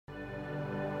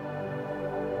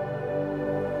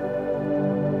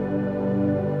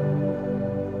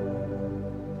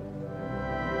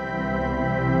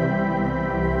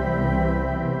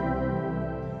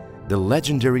The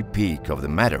legendary peak of the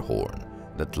Matterhorn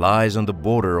that lies on the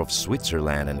border of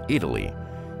Switzerland and Italy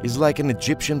is like an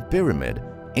Egyptian pyramid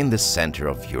in the center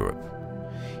of Europe.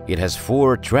 It has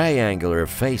 4 triangular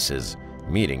faces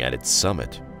meeting at its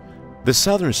summit. The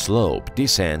southern slope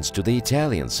descends to the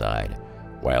Italian side,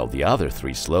 while the other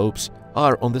 3 slopes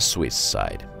are on the Swiss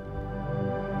side.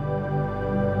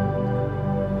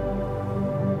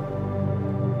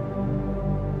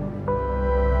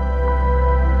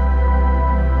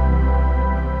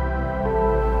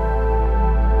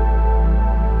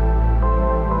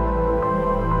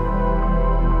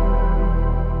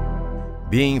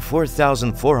 Being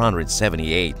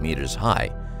 4,478 meters high,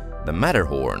 the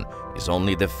Matterhorn is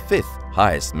only the 5th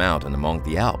highest mountain among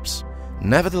the Alps.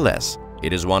 Nevertheless,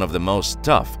 it is one of the most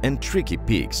tough and tricky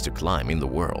peaks to climb in the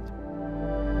world.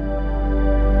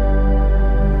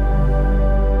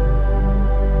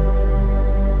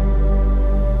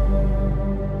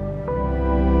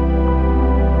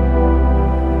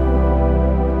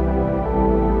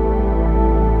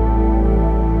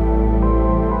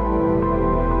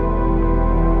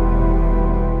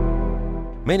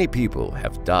 Many people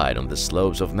have died on the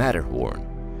slopes of Matterhorn.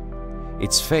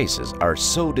 Its faces are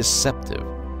so deceptive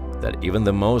that even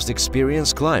the most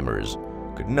experienced climbers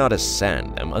could not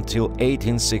ascend them until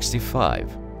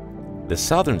 1865. The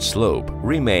southern slope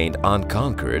remained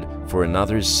unconquered for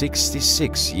another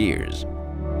 66 years.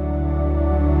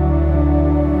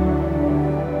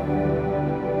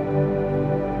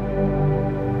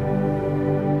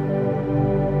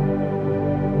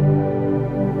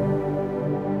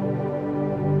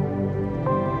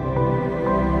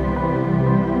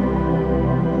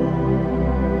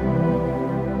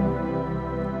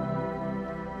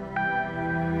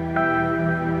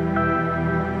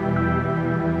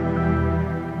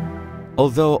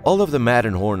 Although all of the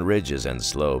Matterhorn ridges and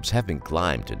slopes have been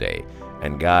climbed today,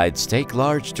 and guides take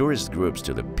large tourist groups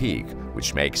to the peak,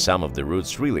 which makes some of the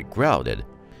routes really crowded,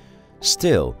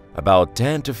 still about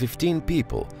 10 to 15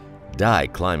 people die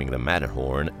climbing the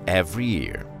Matterhorn every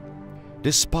year.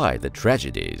 Despite the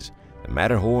tragedies, the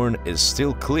Matterhorn is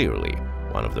still clearly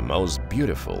one of the most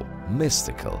beautiful,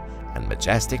 mystical, and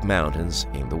majestic mountains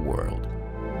in the world.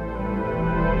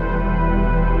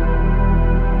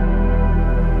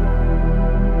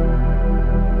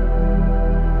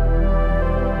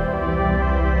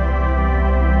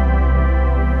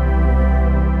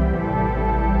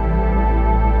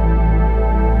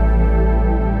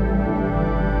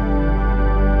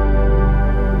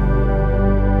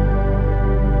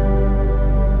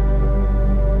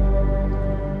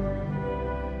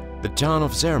 The town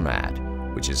of Zermatt,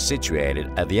 which is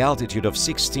situated at the altitude of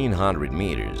 1,600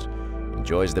 meters,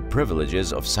 enjoys the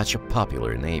privileges of such a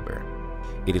popular neighbor.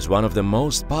 It is one of the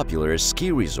most popular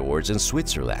ski resorts in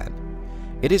Switzerland.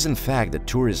 It is in fact the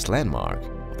tourist landmark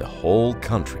of the whole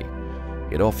country.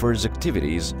 It offers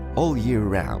activities all year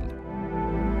round.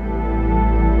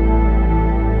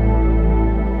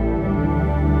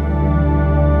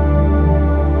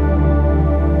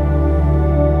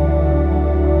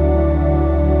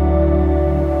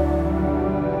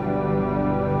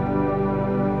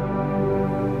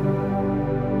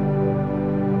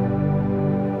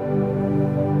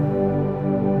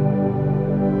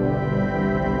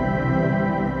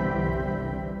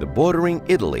 Bordering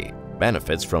Italy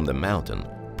benefits from the mountain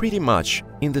pretty much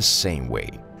in the same way.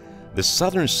 The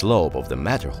southern slope of the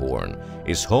Matterhorn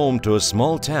is home to a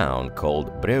small town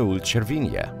called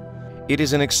Breul-Cervinia. It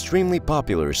is an extremely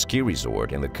popular ski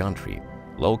resort in the country,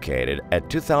 located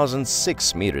at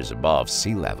 2,006 meters above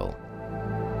sea level.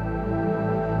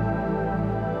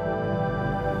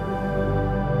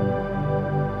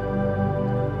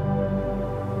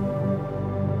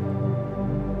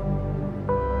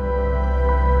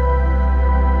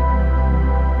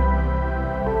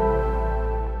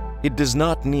 It does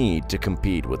not need to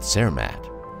compete with Zermatt.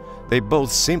 They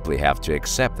both simply have to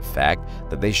accept the fact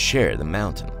that they share the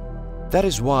mountain. That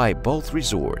is why both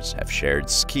resorts have shared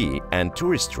ski and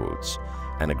tourist routes,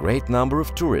 and a great number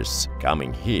of tourists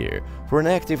coming here for an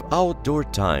active outdoor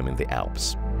time in the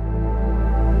Alps.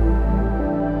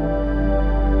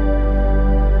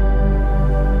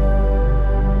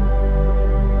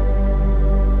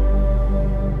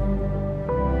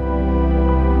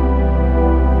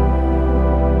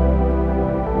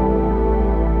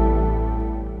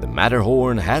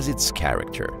 Matterhorn has its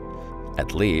character.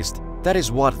 At least, that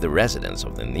is what the residents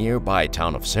of the nearby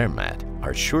town of Zermatt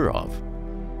are sure of.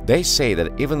 They say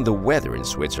that even the weather in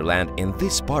Switzerland in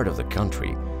this part of the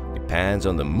country depends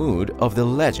on the mood of the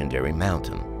legendary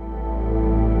mountain.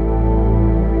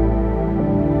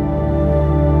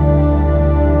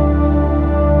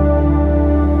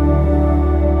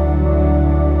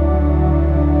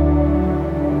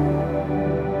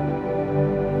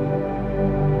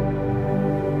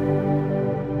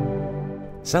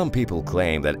 Some people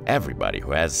claim that everybody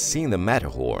who has seen the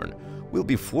Matterhorn will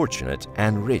be fortunate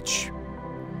and rich.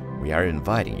 We are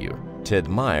inviting you to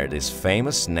admire this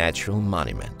famous natural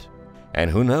monument.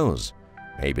 And who knows,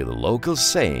 maybe the local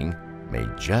saying may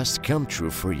just come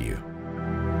true for you.